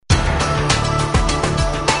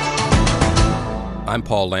I'm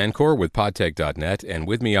Paul Lancor with podtech.net, and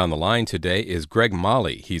with me on the line today is Greg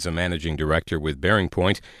Molley. He's a managing director with Bearing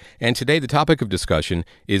Point, and today the topic of discussion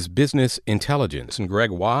is business intelligence. And Greg,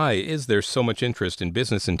 why is there so much interest in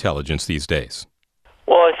business intelligence these days?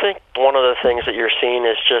 Well, I think one of the things that you're seeing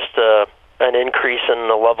is just an increase in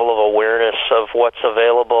the level of awareness of what's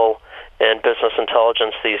available in business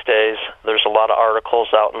intelligence these days. There's a lot of articles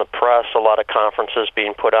out in the press, a lot of conferences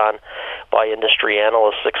being put on by industry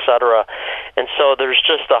analysts, etc. And so there's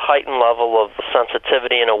just a heightened level of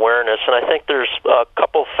sensitivity and awareness. And I think there's a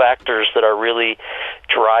couple factors that are really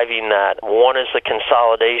driving that. One is the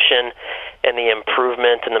consolidation and the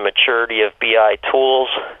improvement in the maturity of BI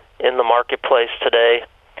tools in the marketplace today.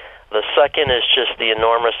 The second is just the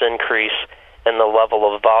enormous increase in the level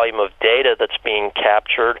of volume of data that's being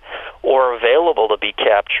captured or available to be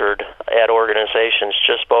captured at organizations,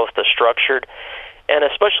 just both the structured and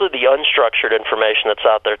especially the unstructured information that's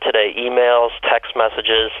out there today, emails, text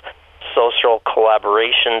messages, social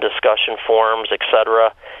collaboration, discussion forums,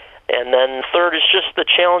 etc. And then third is just the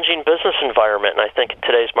challenging business environment. And I think in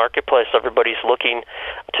today's marketplace, everybody's looking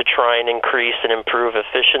to try and increase and improve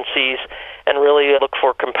efficiencies and really look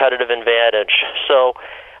for competitive advantage. So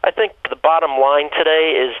I think the bottom line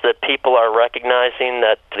today is that people are recognizing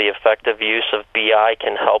that the effective use of BI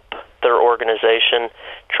can help their organization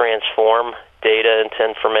transform data into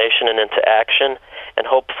information and into action and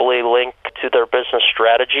hopefully link to their business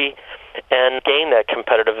strategy and gain that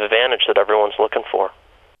competitive advantage that everyone's looking for.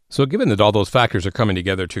 So given that all those factors are coming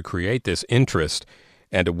together to create this interest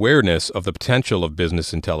and awareness of the potential of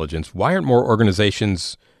business intelligence, why aren't more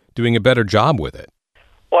organizations doing a better job with it?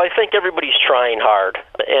 Well, I think everybody's trying hard,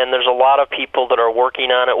 and there's a lot of people that are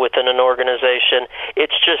working on it within an organization.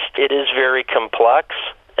 It is very complex,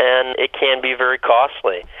 and it can be very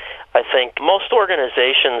costly. I think most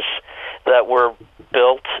organizations that were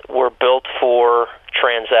built for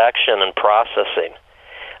transaction and processing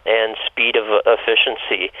and speed of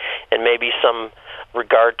efficiency, and maybe some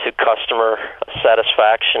regard to customer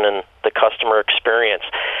satisfaction and the customer experience.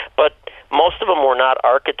 But most of them were not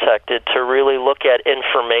architected to really look at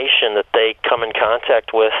information that they come in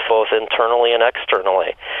contact with both internally and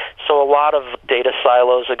externally. So a lot of data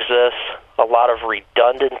silos exist, a lot of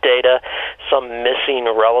redundant data, some missing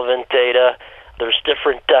relevant data. There's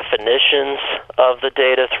different definitions of the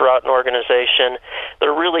data throughout an organization.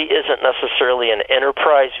 There really isn't necessarily an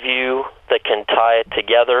enterprise view that can tie it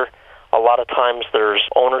together. A lot of times there's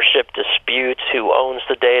ownership disputes. Who owns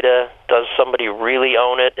the data? Does somebody really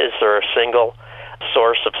own it? Is there a single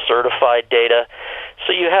source of certified data?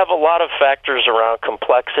 So you have a lot of factors around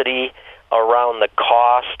complexity, around the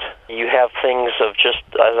cost. You have things of just,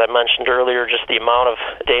 as I mentioned earlier, just the amount of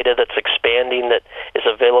data that's expanding that is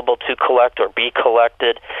available to collect or be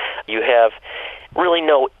collected. You have really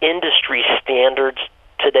no industry standards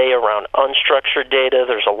today around unstructured data.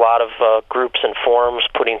 There's a lot of groups and forums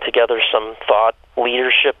putting together some thought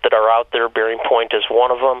leadership that are out there. Bearing Point is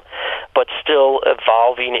one of them, but still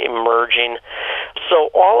evolving, emerging.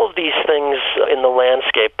 So all of these things in the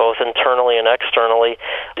landscape, both internally and externally,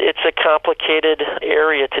 it's a complicated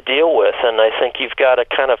area to deal with, and I think you've got to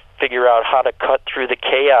kind of figure out how to cut through the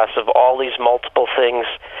chaos of all these multiple things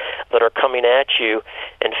that are coming at you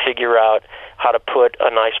and figure out how to put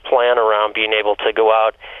a nice plan around being able to go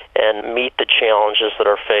out and meet the challenges that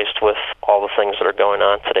are faced with all the things that are going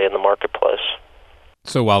on today in the marketplace.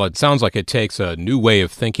 So while it sounds like it takes a new way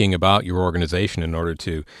of thinking about your organization in order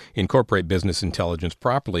to incorporate business intelligence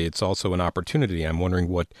properly, it's also an opportunity. I'm wondering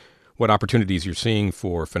what opportunities you're seeing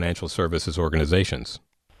for financial services organizations.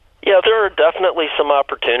 Yeah, there are definitely some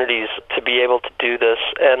opportunities to be able to do this.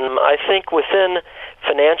 And I think within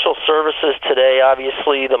financial services today,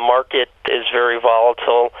 obviously the market is very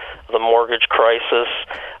volatile, the mortgage crisis.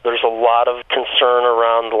 There's a lot of concern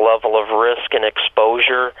around the level of risk and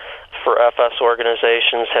exposure for FS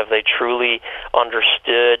organizations. Have they truly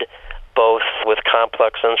understood, both with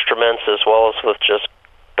complex instruments as well as with just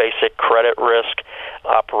basic credit risk,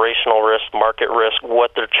 operational risk, market risk, what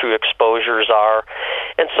their true exposures are?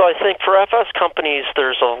 And so I think for FS companies,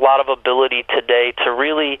 there's a lot of ability today to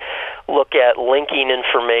really look at linking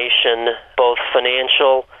information, both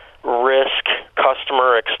financial, risk,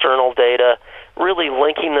 customer, external data, really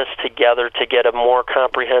linking this together to get a more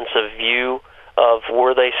comprehensive view of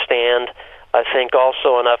where they stand. I think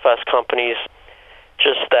also in FS companies,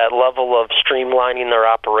 just that level of streamlining their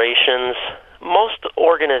operations. Most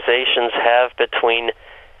organizations have between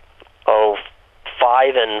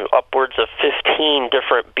 5 and upwards of 15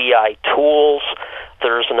 different BI tools.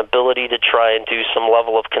 There's an ability to try and do some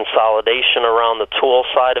level of consolidation around the tool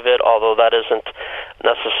side of it, although that isn't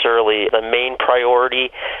necessarily the main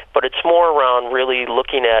priority. But it's more around really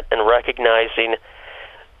looking at and recognizing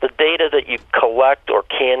the data that you collect or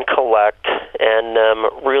can collect, and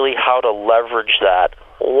really how to leverage that.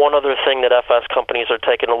 One other thing that FS companies are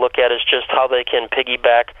taking a look at is just how they can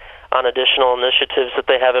piggyback on additional initiatives that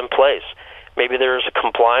they have in place. Maybe there's a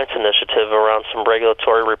compliance initiative around some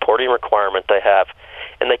regulatory reporting requirement they have,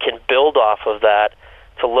 and they can build off of that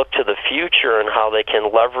to look to the future and how they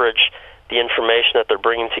can leverage the information that they're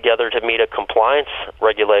bringing together to meet a compliance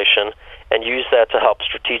regulation and use that to help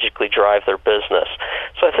strategically drive their business.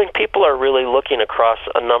 So I think people are really looking across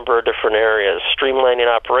a number of different areas: streamlining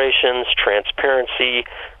operations, transparency,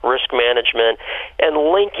 risk management, and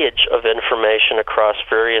linkage of information across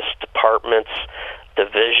various departments,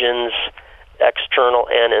 divisions, external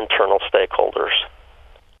and internal stakeholders.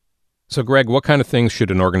 So, Greg, what kind of things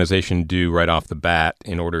should an organization do right off the bat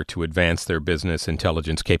in order to advance their business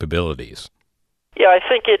intelligence capabilities? Yeah, I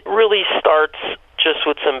think it really starts just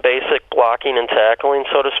with some basic blocking and tackling,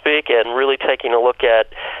 so to speak, and really taking a look at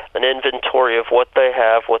an inventory of what they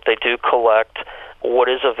have, what they do collect, what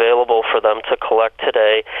is available for them to collect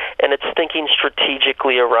today, and it's thinking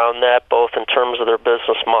strategically around that, both in terms of their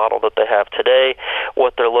business model that they have today,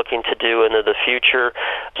 what they're looking to do into the future.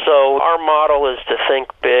 So our model is to think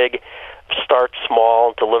big, start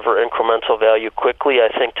small, deliver incremental value quickly.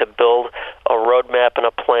 I think to build a roadmap and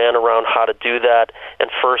a plan around how to do that, and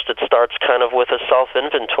first it starts kind of with a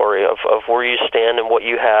self-inventory of where you stand and what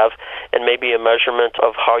you have, and maybe a measurement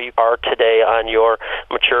of how you are today on your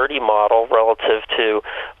maturity model relative to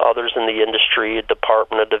others in the industry, a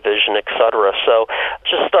department, a division, etc. So it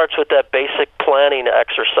just starts with that basic planning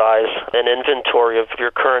exercise and inventory of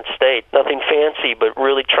your current state. Nothing fancy, but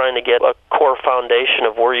really trying to get a core foundation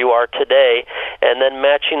of where you are today, and then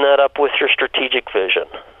matching that up with your strategic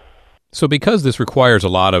vision. So because this requires a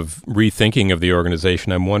lot of rethinking of the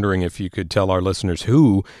organization, I'm wondering if you could tell our listeners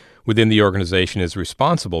who within the organization is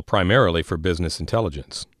responsible primarily for business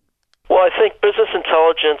intelligence. Well, I think business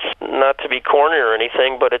intelligence, not to be corny or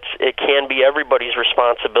anything, but it can be everybody's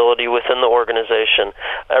responsibility within the organization.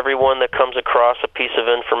 Everyone that comes across a piece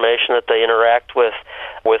of information that they interact with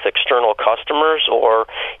external customers or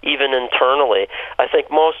even internally. I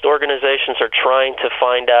think most organizations are trying to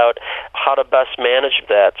find out how to best manage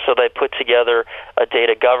that. So they put together a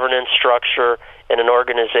data governance structure in an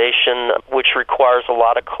organization which requires a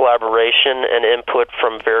lot of collaboration and input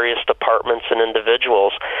from various departments and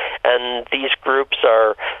individuals. And these groups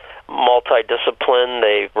are multidisciplined.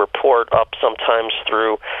 They report up sometimes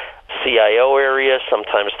through CIO area,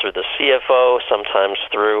 sometimes through the CFO, sometimes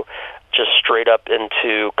through just straight up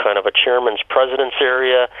into kind of a chairman's president's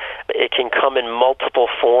area. It can come in multiple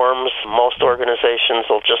forms. Most organizations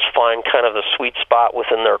will just find kind of the sweet spot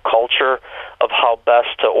within their culture of how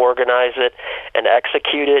best to organize it and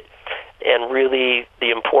execute it. And really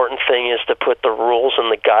the important thing is to put the rules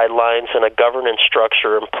and the guidelines and a governance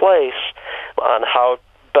structure in place on how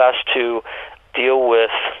best to deal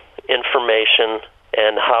with information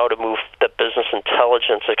and how to move the business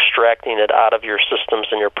intelligence, extracting it out of your systems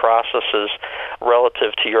and your processes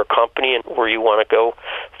relative to your company and where you want to go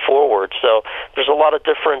forward. So there's a lot of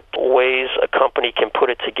different ways a company can put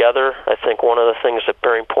it together. I think one of the things that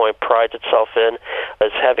Bearing Point prides itself in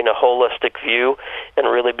is having a holistic view and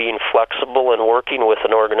really being flexible and working with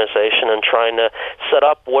an organization and trying to set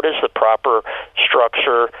up what is the proper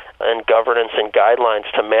structure and governance and guidelines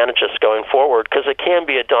to manage us going forward, because it can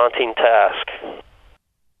be a daunting task.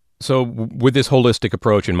 So with this holistic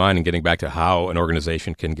approach in mind and getting back to how an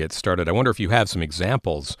organization can get started, I wonder if you have some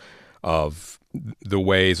examples of the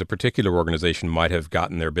ways a particular organization might have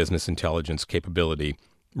gotten their business intelligence capability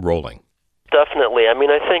rolling. Definitely. I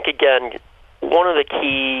mean, I think, again, one of the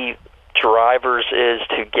key drivers is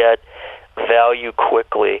to get value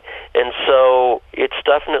quickly. And so it's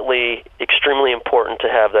definitely extremely important to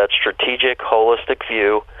have that strategic, holistic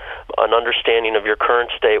view, an understanding of your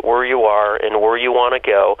current state, where you are and where you want to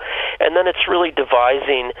go. And then it's really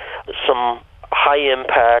devising some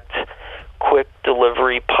high-impact, quick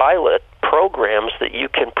delivery pilot programs that you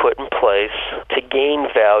can put in place to gain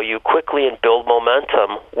value quickly and build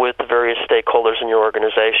momentum with the various stakeholders in your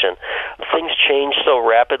organization. Things change so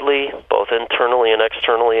rapidly, both internally and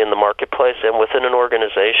externally in the marketplace and within an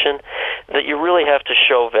organization, that you really have to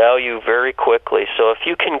show value very quickly. So if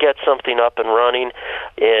you can get something up and running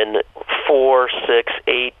in 4, 6,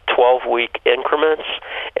 8, 12-week increments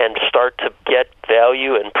and start to get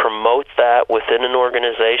value and promote that within an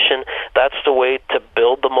organization, that's the way to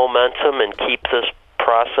build the momentum and keep this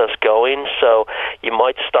process going. So you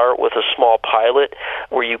might start with a small pilot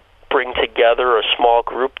where you bring together a small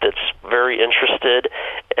group that's very interested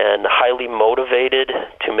and highly motivated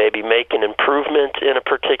to maybe make an improvement in a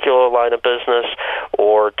particular line of business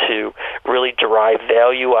or to really derive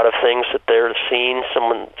value out of things that they're seeing,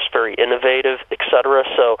 someone that's very innovative, etc.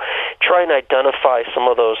 So try and identify some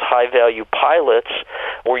of those high-value pilots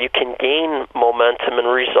where you can gain momentum and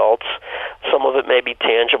results. Some of it may be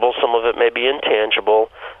tangible, some of it may be intangible,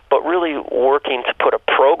 but really working to put a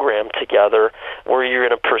program together where you're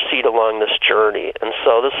going to proceed along this journey. And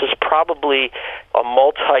so this is probably a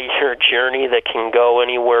multi-year journey that can go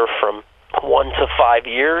anywhere from 1 to 5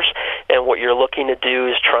 years, and what you're looking to do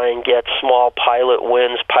is try and get small pilot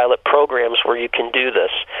wins, pilot programs where you can do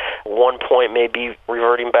this. One point may be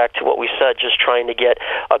reverting back to what we said, just trying to get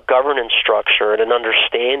a governance structure and an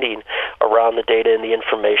understanding around the data and the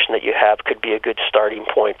information that you have could be a good starting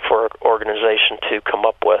point for an organization to come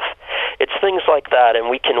up with. It's things like that, and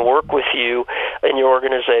we can work with you in your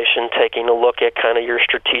organization, taking a look at kind of your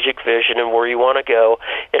strategic vision and where you want to go,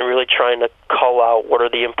 and really trying to call out what are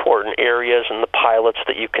the important areas and the pilots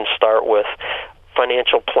that you can start with.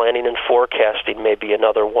 Financial planning and forecasting may be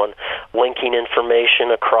another one. Linking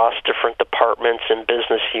information across different departments and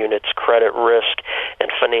business units, credit risk,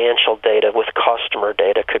 and financial data with customer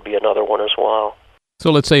data could be another one as well.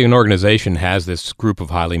 So let's say an organization has this group of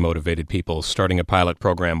highly motivated people starting a pilot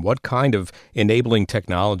program. What kind of enabling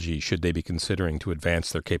technology should they be considering to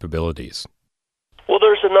advance their capabilities? Well,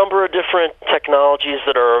 there's a number of different technologies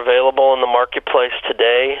that are available in the marketplace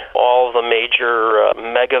today. All of the major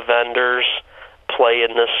mega vendors play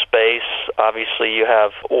in this space. Obviously, you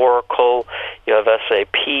have Oracle, you have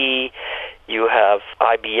SAP, you have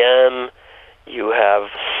IBM, you have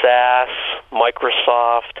SAS,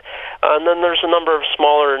 Microsoft, and then there's a number of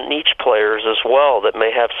smaller niche players as well that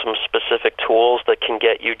may have some specific tools that can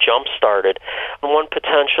get you jump-started. And one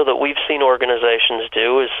potential that we've seen organizations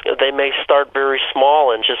do is they may start very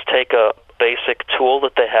small and just take a basic tool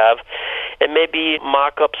that they have and maybe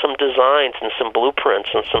mock up some designs and some blueprints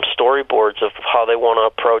and some storyboards of how they want to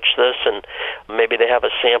approach this, and maybe they have a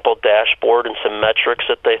sample dashboard and some metrics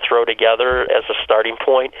that they throw together as a starting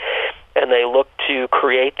point, and they look to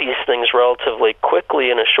create these things relatively quickly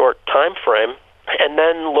in a short time frame, and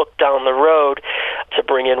then look down the road to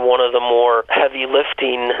bring in one of the more heavy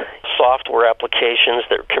lifting software applications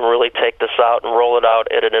that can really take this out and roll it out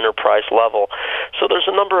at an enterprise level. So there's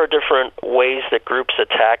a number of different ways that groups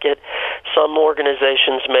attack it. Some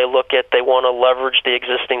organizations may look at they want to leverage the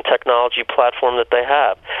existing technology platform that they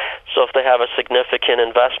have. So if they have a significant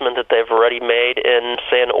investment that they've already made in,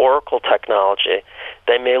 say, an Oracle technology,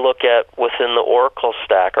 they may look at within the Oracle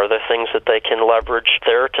stack, are there things that they can leverage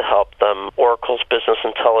there to help them? Oracle's Business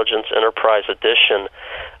Intelligence Enterprise Edition,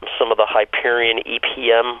 some of the Hyperion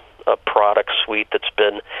EPM product suite that's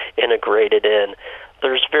been integrated in.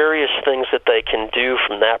 There's various things that they can do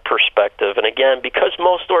from that perspective. And again, because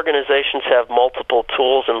most organizations have multiple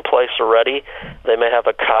tools in place already, they may have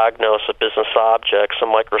a Cognos, a Business Objects, a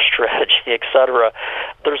MicroStrategy, etc.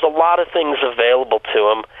 There's a lot of things available to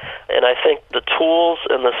them. And I think the tools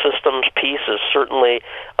and the systems piece is certainly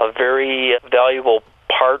a very valuable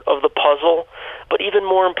part of the puzzle. But even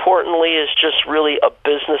more importantly is just really a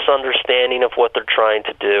business understanding of what they're trying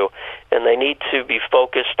to do. And they need to be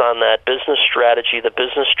focused on that business strategy, the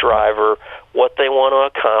business driver, what they want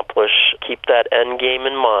to accomplish, keep that end game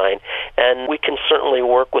in mind. And we can certainly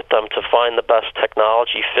work with them to find the best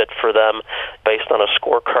technology fit for them based on a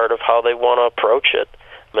scorecard of how they want to approach it.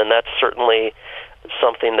 And that's certainly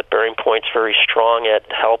something that Bearing Point's very strong at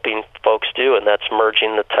helping folks do, and that's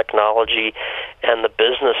merging the technology and the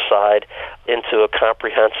business side into a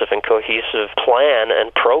comprehensive and cohesive plan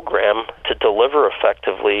and program to deliver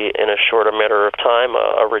effectively in a shorter matter of time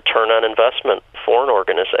a return on investment for an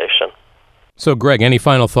organization. So, Greg, any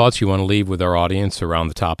final thoughts you want to leave with our audience around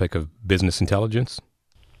the topic of business intelligence?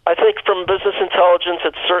 I think from business intelligence,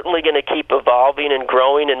 it's certainly going to keep evolving and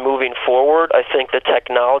growing and moving forward. I think the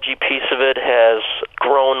technology piece of it has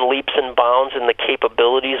grown leaps and bounds in the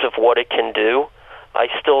capabilities of what it can do. I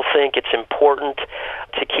still think it's important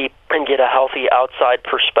to keep and get a healthy outside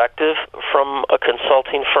perspective from a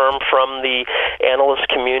consulting firm, from the analyst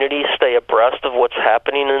community, stay abreast of what's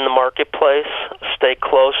happening in the marketplace, stay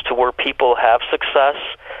close to where people have success,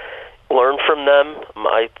 learn from them.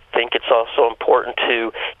 I think it's also important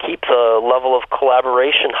to keep the level of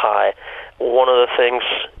collaboration high. One of the things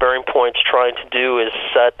Bearing Point's trying to do is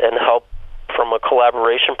set and help from a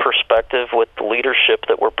collaboration perspective with the leadership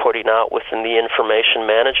that we're putting out within the information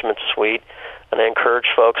management suite. And I encourage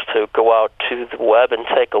folks to go out to the web and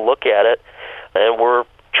take a look at it. And we're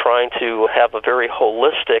trying to have a very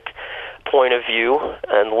holistic point of view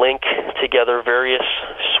and link together various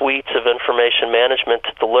suites of information management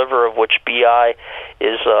to deliver, of which BI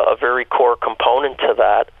is a very core component to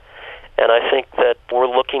that. And I think that we're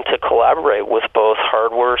looking to collaborate with both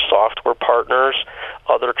hardware, software partners,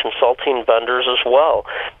 other consulting vendors as well,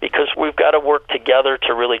 because we've got to work together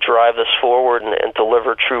to really drive this forward and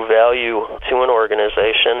deliver true value to an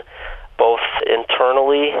organization, both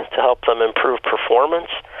internally to help them improve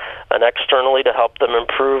performance and externally to help them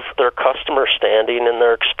improve their customer standing and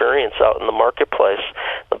their experience out in the marketplace.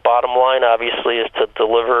 The bottom line, obviously, is to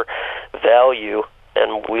deliver value,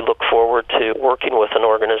 and we look forward to working with an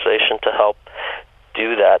organization to help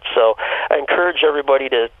do that. So I encourage everybody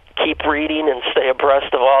to keep reading and stay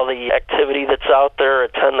abreast of all the activity that's out there.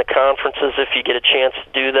 Attend the conferences if you get a chance to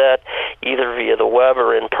do that, either via the web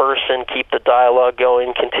or in person. Keep the dialogue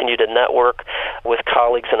going. Continue to network with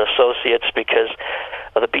colleagues and associates, because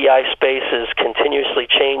the BI space is continuously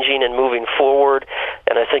changing and moving forward,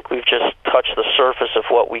 and I think we've just touched the surface of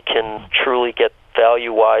what we can truly get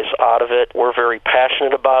value-wise out of it. We're very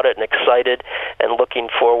passionate about it and excited and looking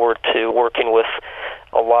forward to working with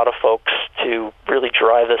a lot of folks to really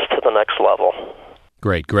drive this to the next level.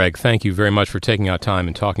 Great, Greg. Thank you very much for taking out time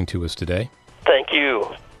and talking to us today. Thank you.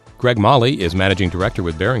 Greg Mali is Managing Director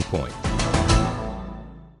with Bearing Point.